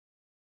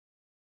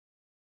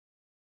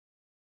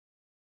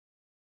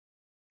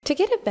To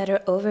get a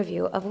better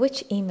overview of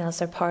which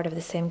emails are part of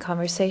the same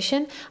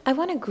conversation, I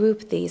want to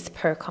group these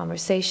per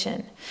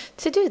conversation.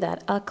 To do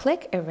that, I'll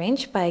click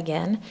Arrange by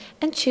again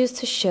and choose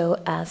to show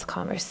as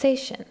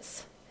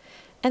conversations.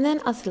 And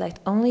then I'll select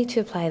only to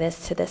apply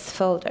this to this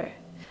folder.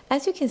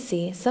 As you can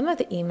see, some of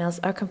the emails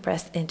are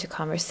compressed into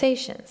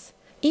conversations.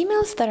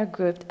 Emails that are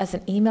grouped as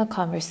an email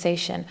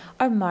conversation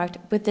are marked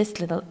with this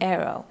little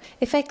arrow.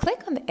 If I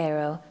click on the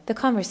arrow, the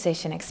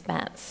conversation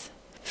expands.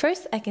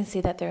 First, I can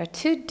see that there are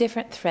two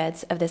different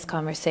threads of this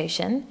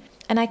conversation,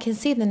 and I can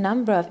see the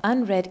number of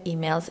unread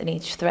emails in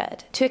each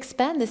thread. To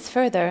expand this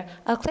further,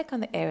 I'll click on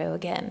the arrow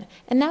again,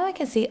 and now I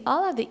can see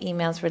all of the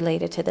emails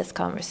related to this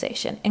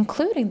conversation,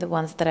 including the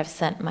ones that I've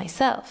sent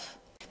myself.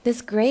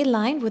 This gray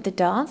line with the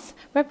dots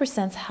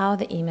represents how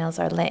the emails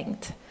are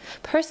linked.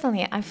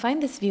 Personally, I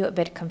find this view a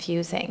bit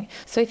confusing,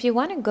 so if you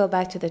want to go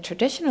back to the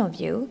traditional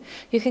view,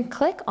 you can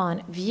click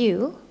on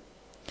View,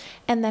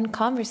 and then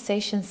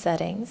Conversation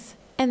Settings,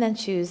 and then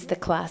choose the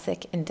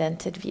classic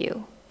indented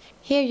view.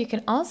 Here you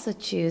can also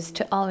choose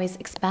to always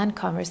expand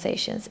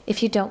conversations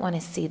if you don't want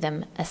to see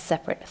them as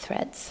separate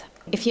threads.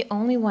 If you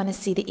only want to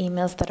see the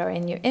emails that are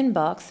in your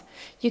inbox,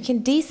 you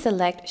can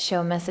deselect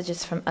Show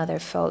Messages from Other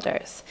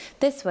folders.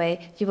 This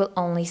way, you will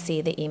only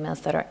see the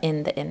emails that are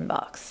in the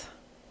inbox.